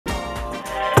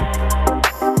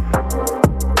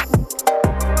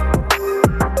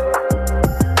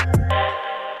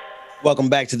Welcome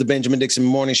back to the Benjamin Dixon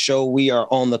Morning Show. We are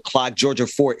on the clock. Georgia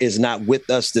Fort is not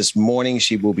with us this morning.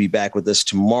 She will be back with us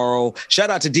tomorrow. Shout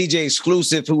out to DJ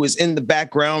Exclusive, who is in the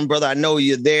background. Brother, I know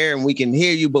you're there and we can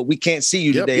hear you, but we can't see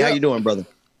you today. How you doing, brother?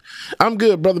 I'm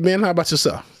good, Brother Ben. How about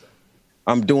yourself?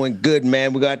 I'm doing good,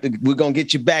 man. We're going to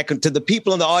get you back to the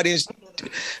people in the audience.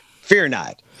 Fear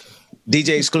not. DJ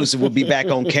Exclusive will be back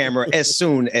on camera as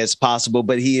soon as possible,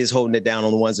 but he is holding it down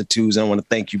on the ones and twos. And I want to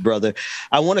thank you, brother.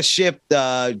 I want to shift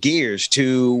gears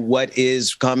to what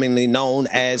is commonly known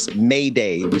as May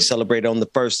Day. We celebrate on the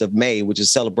 1st of May, which is a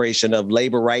celebration of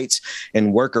labor rights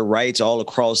and worker rights all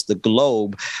across the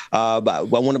globe. But I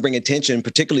want to bring attention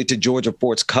particularly to Georgia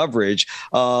Fort's coverage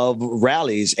of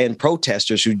rallies and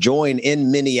protesters who join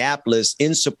in Minneapolis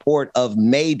in support of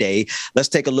May Day. Let's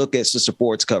take a look at Sister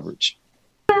Fort's coverage.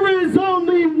 There is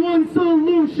only one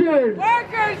solution.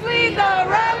 Workers lead the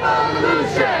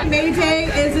revolution. May Day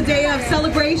is a day of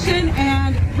celebration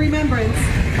and remembrance.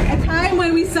 A time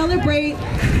when we celebrate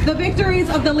the victories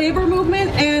of the labor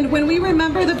movement and when we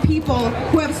remember the people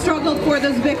who have struggled for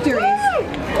those victories.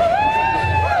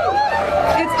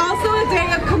 It's also a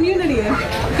day of community.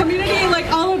 Community like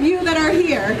all of you that are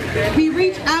here. We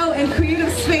reach out and create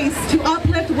a space to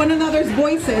uplift one another's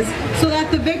voices so that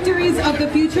the victories of the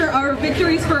future are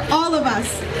victories for all of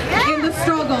us in the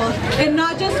struggle and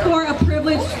not just for a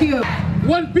privileged few.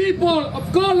 When people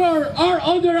of color are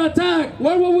under attack,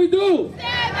 what will we do?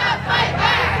 Stand up, fight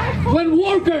back! When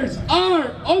workers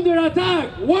are under attack,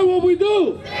 what will we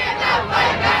do? Stand up,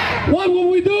 fight back! What will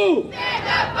we do? Stand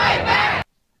up, fight back!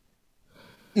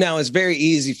 Now, it's very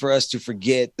easy for us to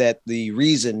forget that the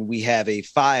reason we have a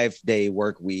 5-day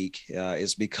work week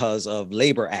is because of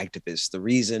labor activists. The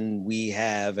reason we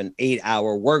have an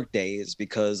 8-hour workday is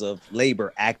because of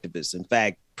labor activists. In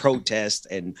fact, protests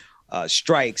and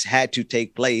strikes had to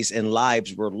take place and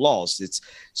lives were lost. It's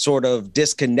sort of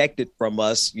disconnected from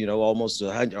us, almost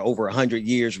over 100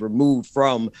 years removed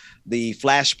from the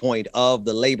flashpoint of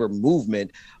the labor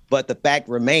movement. But the fact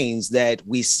remains that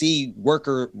we see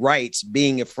worker rights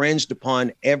being infringed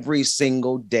upon every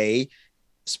single day,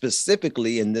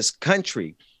 specifically in this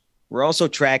country. We're also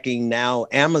tracking now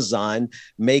Amazon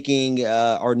making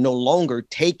or no longer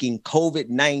taking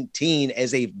COVID-19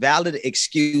 as a valid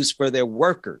excuse for their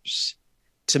workers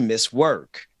to miss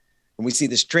work. And we see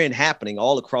this trend happening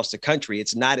all across the country.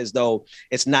 It's not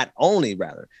only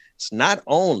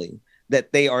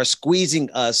that they are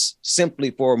squeezing us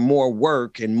simply for more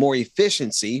work and more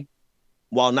efficiency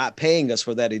while not paying us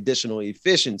for that additional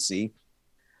efficiency.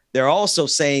 They're also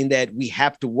saying that we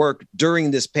have to work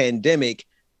during this pandemic,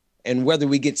 and whether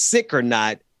we get sick or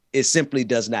not, it simply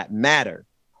does not matter.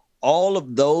 All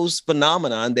of those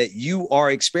phenomenon that you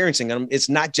are experiencing, and it's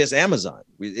not just Amazon.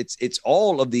 It's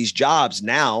all of these jobs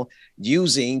now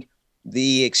using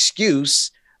the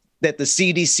excuse that the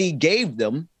CDC gave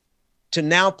them to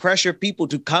now pressure people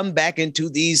to come back into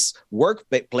these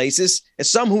workplaces. And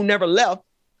some who never left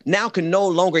now can no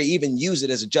longer even use it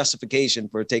as a justification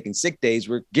for taking sick days.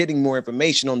 We're getting more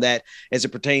information on that as it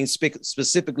pertains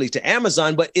specifically to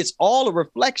Amazon, but it's all a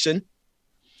reflection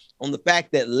on the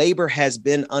fact that labor has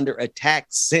been under attack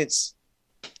since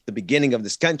the beginning of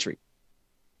this country,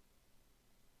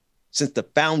 since the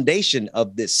foundation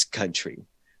of this country.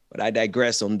 But I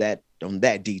digress on that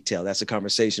detail. That's a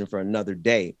conversation for another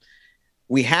day.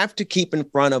 We have to keep in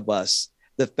front of us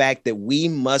the fact that we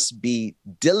must be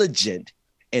diligent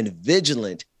and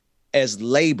vigilant as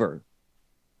labor.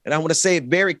 And I want to say it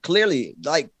very clearly,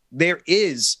 like there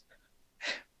is,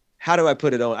 how do I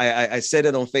put it on? I said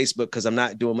it on Facebook because I'm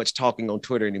not doing much talking on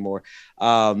Twitter anymore.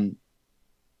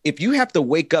 If you have to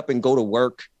wake up and go to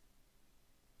work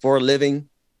for a living,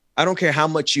 I don't care how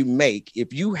much you make.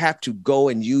 If you have to go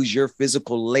and use your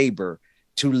physical labor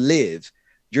to live,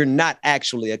 you're not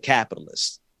actually a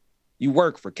capitalist. You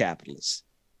work for capitalists.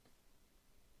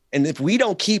 And if we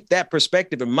don't keep that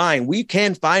perspective in mind, we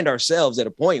can find ourselves at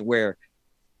a point where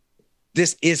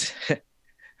this is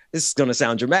going to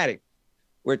sound dramatic,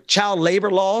 where child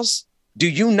labor laws, do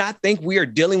you not think we are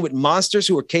dealing with monsters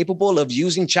who are capable of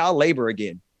using child labor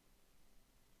again?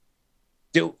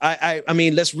 I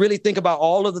mean, let's really think about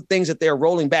all of the things that they're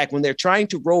rolling back. When they're trying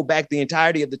to roll back the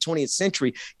entirety of the 20th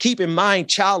century, keep in mind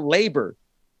child labor.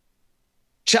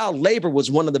 Child labor was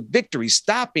one of the victories.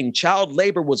 Stopping child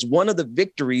labor was one of the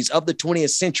victories of the 20th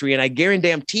century. And I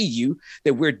guarantee you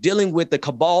that we're dealing with the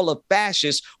cabal of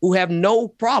fascists who have no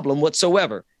problem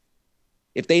whatsoever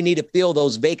if they need to fill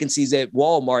those vacancies at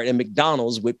Walmart and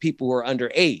McDonald's with people who are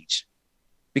underage.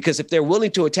 Because if they're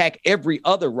willing to attack every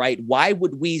other right, why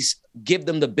would we give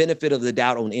them the benefit of the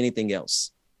doubt on anything else?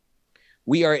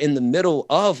 we are in the middle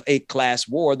of a class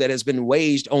war that has been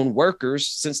waged on workers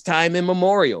since time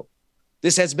immemorial.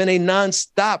 This has been a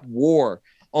nonstop war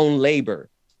on labor.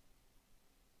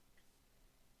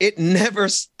 It never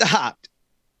stopped.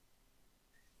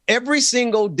 Every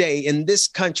single day in this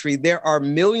country, there are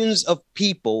millions of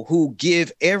people who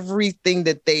give everything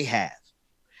that they have,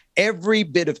 every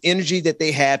bit of energy that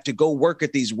they have to go work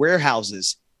at these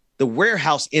warehouses. The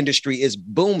warehouse industry is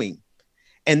booming,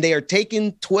 and they are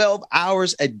taking 12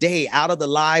 hours a day out of the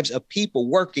lives of people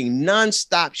working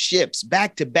nonstop shifts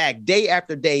back to back, day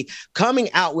after day, coming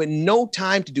out with no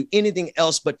time to do anything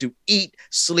else but to eat,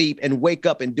 sleep, and wake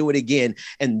up and do it again.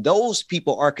 And those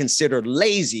people are considered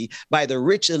lazy by the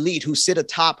rich elite who sit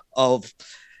atop of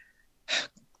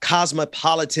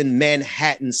cosmopolitan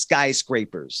Manhattan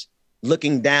skyscrapers,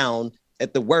 looking down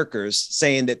at the workers,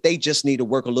 saying that they just need to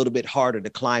work a little bit harder to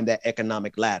climb that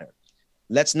economic ladder.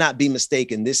 Let's not be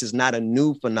mistaken. This is not a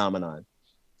new phenomenon.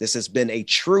 This has been a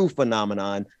true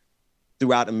phenomenon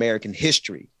throughout American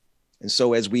history. And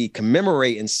so as we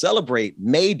commemorate and celebrate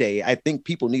May Day, I think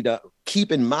people need to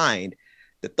keep in mind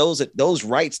that those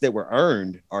rights that were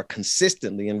earned are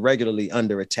consistently and regularly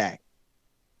under attack.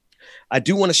 I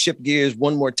do want to shift gears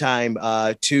one more time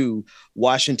to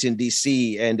Washington,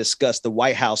 D.C. and discuss the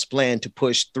White House plan to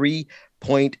push $3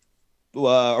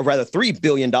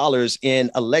 billion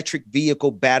in electric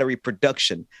vehicle battery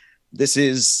production. This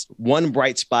is one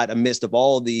bright spot amidst of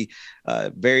all the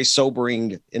very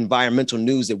environmental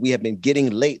news that we have been getting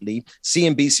lately.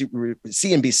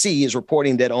 CNBC is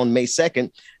reporting that on May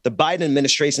 2nd, the Biden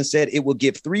administration said it will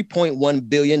give $3.1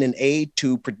 billion in aid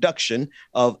to production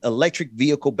of electric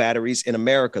vehicle batteries in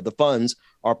America. The funds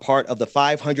are part of the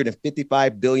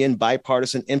 $555 billion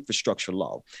bipartisan infrastructure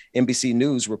law. NBC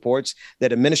News reports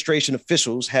that administration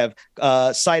officials have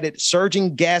cited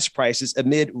surging gas prices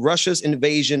amid Russia's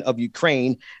invasion of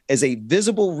Ukraine as a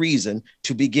visible reason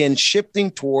to begin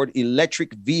shifting toward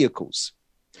electric vehicles.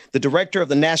 The director of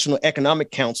the National Economic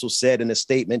Council said in a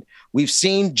statement, "We've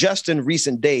seen just in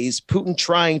recent days Putin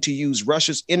trying to use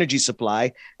Russia's energy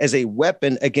supply as a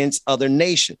weapon against other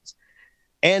nations.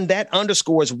 And that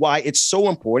underscores why it's so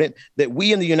important that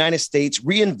we in the United States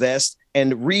reinvest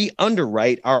and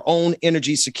re-underwrite our own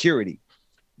energy security."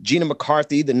 Gina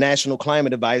McCarthy, the National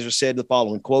Climate Advisor, said the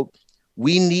following, quote,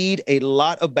 "We need a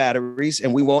lot of batteries,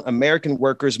 and we want American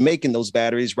workers making those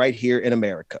batteries right here in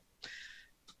America."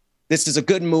 This is a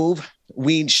good move.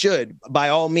 We should, by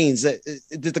all means,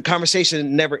 the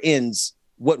conversation never ends.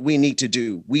 What we need to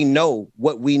do. We know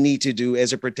what we need to do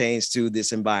as it pertains to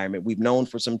this environment. We've known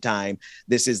for some time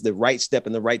this is the right step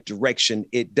in the right direction.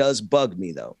 It does bug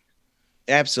me, though.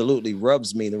 Absolutely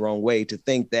rubs me the wrong way to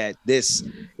think that this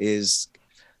is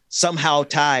somehow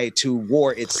tied to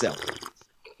war itself,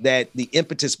 that the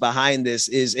impetus behind this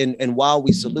is, and while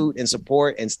we salute and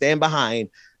support and stand behind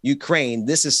Ukraine,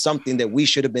 this is something that we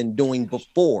should have been doing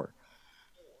before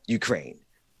Ukraine.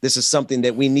 This is something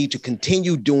that we need to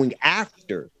continue doing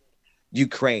after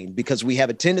Ukraine, because we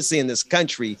have a tendency in this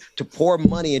country to pour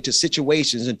money into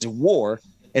situations, into war.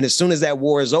 And as soon as that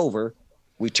war is over,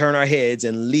 we turn our heads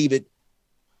and leave it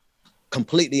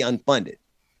completely unfunded.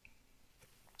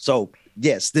 So,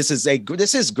 yes, this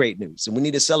is great news, and we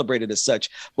need to celebrate it as such.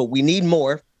 But we need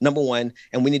more, number one,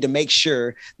 and we need to make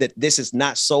sure that this is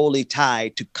not solely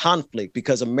tied to conflict,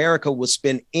 because America will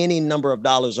spend any number of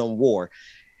dollars on war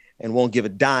and won't give a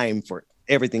dime for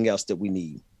everything else that we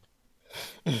need.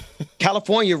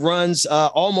 California runs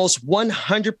almost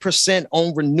 100%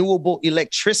 on renewable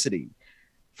electricity.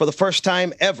 For the first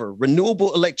time ever,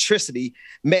 renewable electricity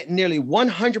met nearly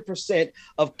 100%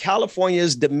 of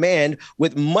California's demand,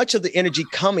 with much of the energy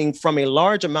coming from a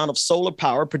large amount of solar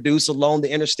power produced along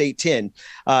the Interstate 10,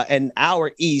 an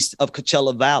hour east of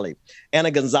Coachella Valley.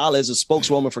 Anna Gonzalez, a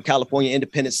spokeswoman for California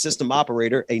Independent System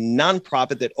Operator, a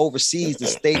nonprofit that oversees the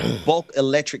state bulk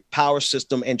electric power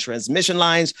system and transmission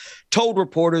lines, told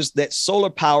reporters that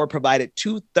solar power provided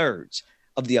 2/3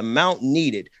 of the amount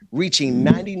needed, reaching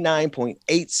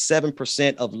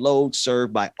 99.87% of load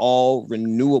served by all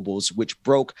renewables, which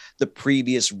broke the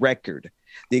previous record.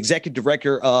 The executive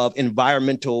director of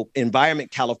Environment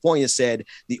California said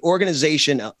the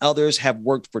organization and others have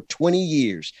worked for 20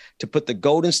 years to put the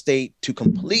Golden State to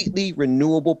completely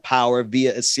renewable power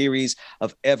via a series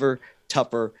of ever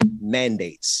tougher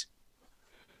mandates.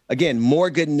 Again, more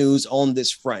good news on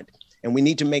this front. And we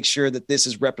need to make sure that this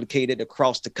is replicated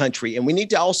across the country. And we need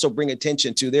to also bring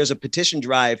attention to, there's a petition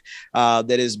drive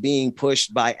that is being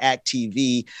pushed by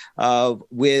act.tv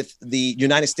with the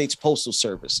United States Postal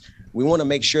Service. We want to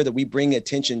make sure that we bring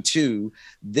attention to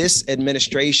this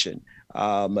administration,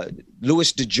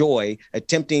 Louis DeJoy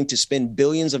attempting to spend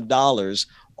billions of dollars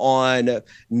on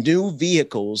new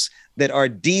vehicles that are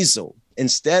diesel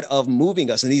instead of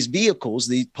moving us. And these vehicles,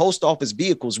 the post office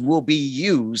vehicles, will be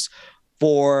used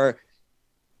for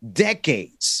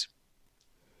decades.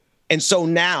 And so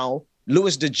now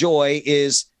Louis DeJoy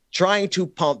is trying to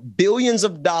pump billions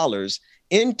of dollars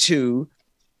into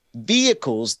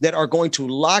vehicles that are going to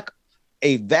lock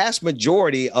a vast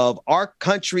majority of our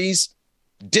country's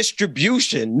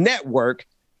distribution network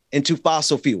into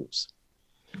fossil fuels,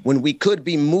 when we could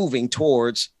be moving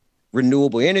towards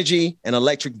renewable energy and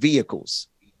electric vehicles.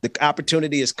 The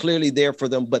opportunity is clearly there for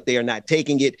them, but they are not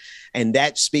taking it. And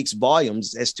that speaks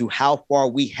volumes as to how far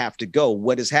we have to go.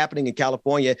 What is happening in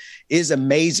California is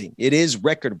amazing. It is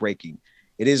record breaking.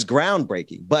 It is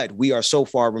groundbreaking, but we are so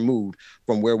far removed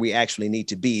from where we actually need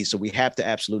to be. So we have to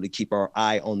absolutely keep our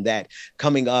eye on that.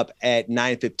 Coming up at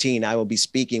 9:15, I will be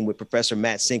speaking with Professor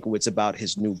Matt Sinkowitz about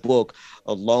his new book,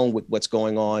 along with what's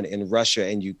going on in Russia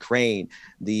and Ukraine.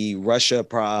 The Russia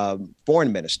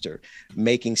foreign minister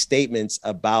making statements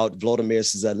about Volodymyr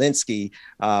Zelensky,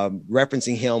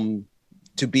 referencing him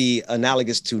to be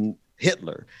analogous to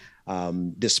Hitler.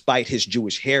 Despite his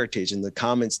Jewish heritage, and the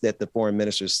comments that the foreign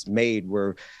ministers made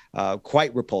were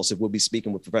quite repulsive. We'll be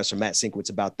speaking with Professor Matt Sinkowitz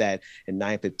about that at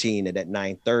 9:15, and at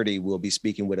 9:30, we'll be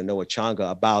speaking with Anoa Changa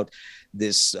about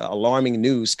this alarming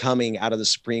news coming out of the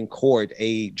Supreme Court.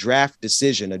 A draft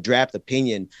decision, a draft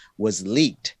opinion was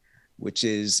leaked, which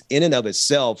is in and of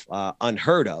itself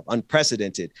unheard of,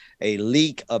 unprecedented, a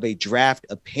leak of a draft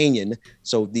opinion.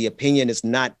 So the opinion is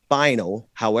not final.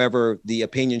 However, the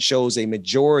opinion shows a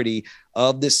majority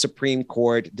of the Supreme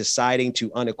Court deciding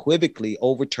to unequivocally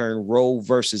overturn Roe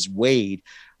versus Wade,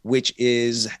 which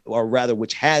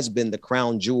has been the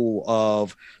crown jewel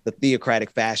of the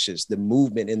theocratic fascists, the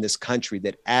movement in this country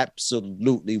that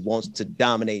absolutely wants to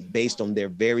dominate based on their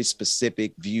very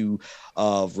specific view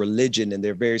of religion and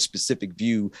their very specific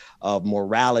view of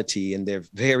morality and their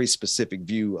very specific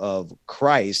view of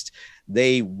Christ.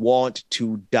 They want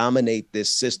to dominate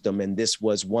this system, and this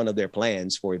was one of their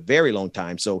plans for a very long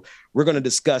time. So we're going to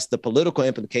discuss the political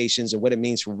implications and what it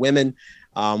means for women,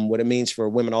 what it means for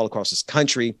women all across this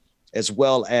country, as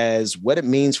well as what it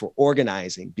means for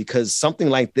organizing, because something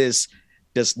like this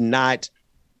does not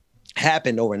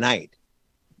happen overnight.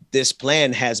 This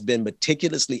plan has been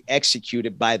meticulously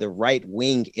executed by the right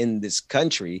wing in this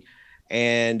country,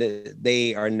 and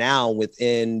they are now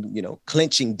within,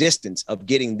 clinching distance of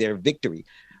getting their victory.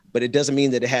 But it doesn't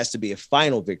mean that it has to be a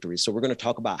final victory. So we're going to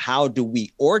talk about how do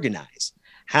we organize?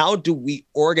 How do we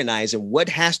organize, and what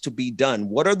has to be done?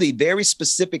 What are the very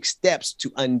specific steps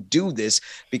to undo this?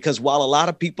 Because while a lot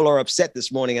of people are upset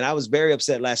this morning, and I was very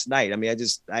upset last night. I mean,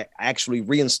 I actually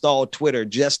reinstalled Twitter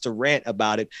just to rant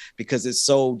about it because it's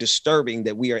so disturbing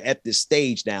that we are at this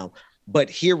stage now. But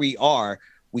here we are.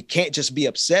 We can't just be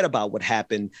upset about what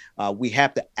happened. We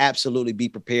have to absolutely be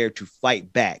prepared to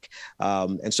fight back.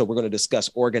 And so we're going to discuss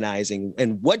organizing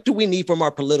and what do we need from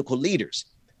our political leaders?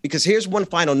 Because here's one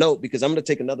final note, because I'm going to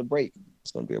take another break.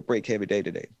 It's going to be a break heavy day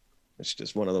today. It's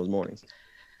just one of those mornings.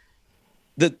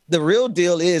 The real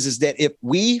deal is that if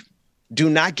we do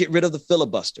not get rid of the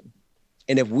filibuster,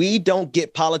 and if we don't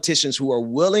get politicians who are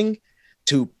willing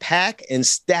to pack and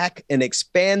stack and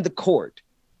expand the court,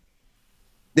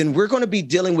 then we're going to be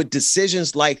dealing with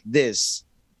decisions like this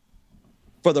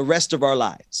for the rest of our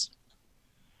lives.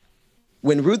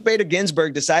 When Ruth Bader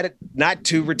Ginsburg decided not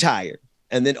to retire,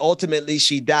 and then ultimately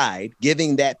she died,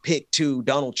 giving that pick to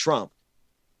Donald Trump,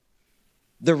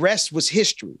 the rest was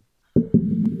history.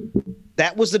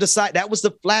 That was the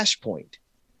flashpoint.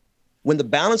 When the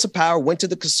balance of power went to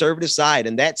the conservative side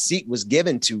and that seat was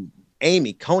given to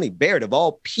Amy Coney Barrett, of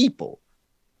all people,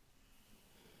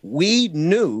 we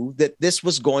knew that this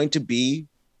was going to be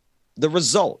the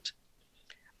result.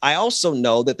 I also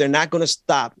know that they're not going to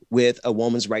stop with a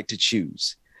woman's right to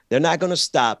choose. They're not going to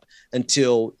stop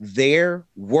until their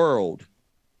worldview,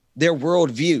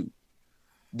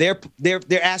 their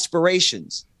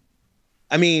aspirations.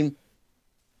 I mean,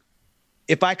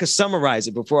 if I could summarize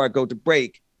it before I go to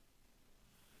break,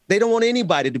 they don't want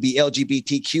anybody to be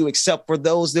LGBTQ except for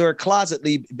those that are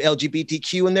closetly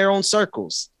LGBTQ in their own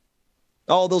circles.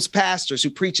 All those pastors who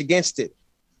preach against it,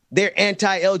 they're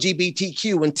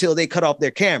anti-LGBTQ until they cut off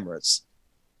their cameras.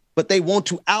 But they want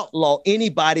to outlaw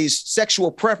anybody's sexual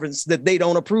preference that they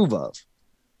don't approve of.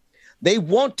 They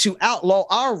want to outlaw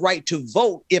our right to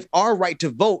vote if our right to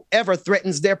vote ever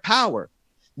threatens their power.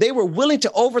 They were willing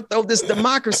to overthrow this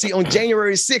democracy on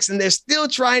January 6th, and they're still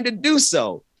trying to do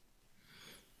so.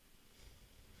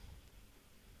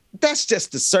 that's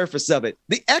just the surface of it.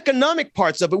 The economic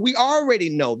parts of it, we already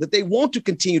know that they want to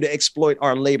continue to exploit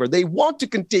our labor. They want to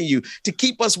continue to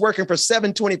keep us working for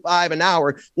 $7.25 an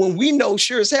hour when we know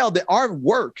sure as hell that our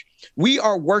work, we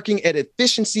are working at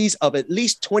efficiencies of at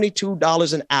least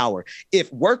 $22 an hour.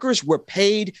 If workers were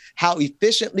paid how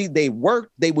efficiently they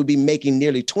work, they would be making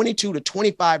nearly $22 to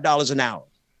 $25 an hour.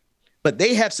 But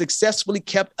they have successfully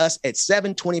kept us at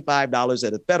 $7.25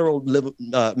 at a federal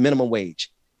minimum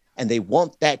wage. And they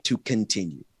want that to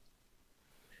continue.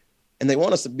 And they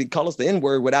want us to call us the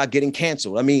N-word without getting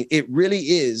canceled. I mean, it really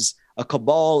is a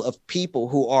cabal of people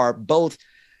who are both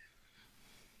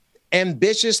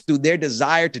ambitious through their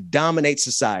desire to dominate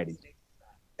society,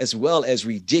 as well as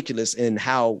ridiculous in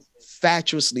how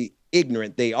fatuously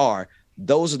ignorant they are.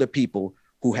 Those are the people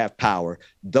who have power.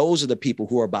 Those are the people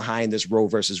who are behind this Roe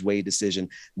versus Wade decision.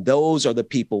 Those are the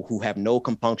people who have no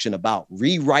compunction about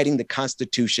rewriting the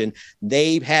Constitution.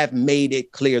 They have made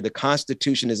it clear the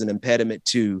Constitution is an impediment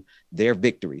to their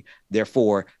victory.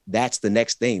 Therefore, that's the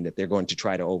next thing that they're going to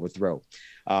try to overthrow.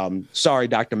 Sorry,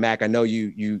 Dr. Mack, I know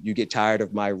you get tired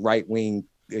of my right-wing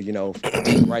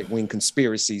deep right-wing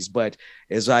conspiracies, but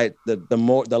as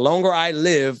the longer I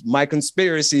live, my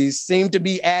conspiracies seem to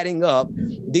be adding up.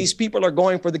 These people are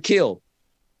going for the kill.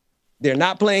 They're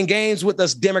not playing games with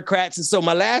us Democrats. And so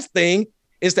my last thing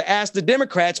is to ask the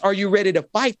Democrats, are you ready to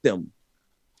fight them?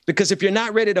 Because if you're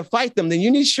not ready to fight them, then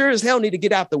you sure as hell need to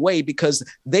get out the way, because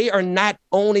they are not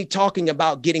only talking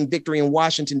about getting victory in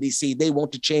Washington, D.C. They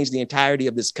want to change the entirety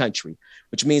of this country,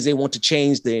 which means they want to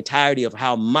change the entirety of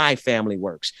how my family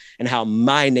works and how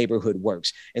my neighborhood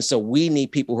works. And so we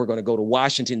need people who are going to go to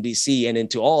Washington, D.C. and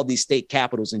into all these state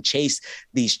capitals and chase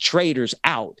these traitors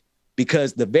out.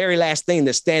 Because the very last thing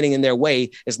that's standing in their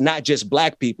way is not just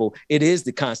Black people, it is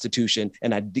the Constitution.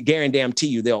 And I guarantee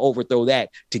you they'll overthrow that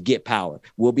to get power.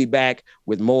 We'll be back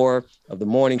with more of the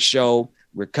morning show.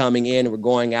 We're coming in and we're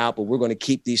going out, but we're going to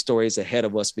keep these stories ahead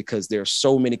of us because there are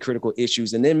so many critical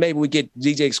issues. And then maybe we get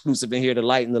DJ Exclusive in here to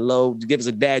lighten the load, to give us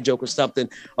a dad joke or something.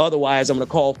 Otherwise, I'm going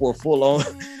to call for a full on.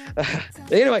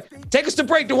 Anyway, take us to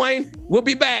break, Dwayne. We'll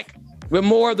be back with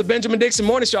more of the Benjamin Dixon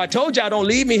Morning Show. I told y'all, don't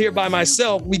leave me here by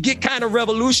myself. We get kind of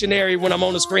revolutionary when I'm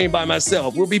on the screen by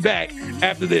myself. We'll be back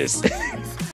after this.